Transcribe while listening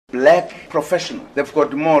black professionals. They've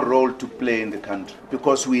got more role to play in the country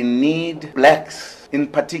because we need blacks in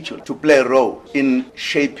particular to play a role in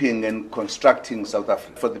shaping and constructing South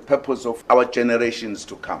Africa for the purpose of our generations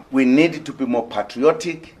to come. We need to be more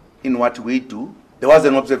patriotic in what we do. There was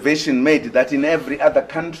an observation made that in every other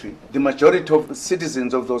country, the majority of the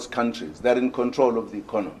citizens of those countries, they're in control of the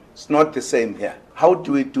economy. It's not the same here. How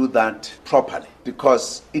do we do that properly?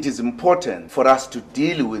 Because it is important for us to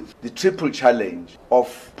deal with the triple challenge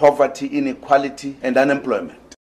of poverty, inequality, and unemployment.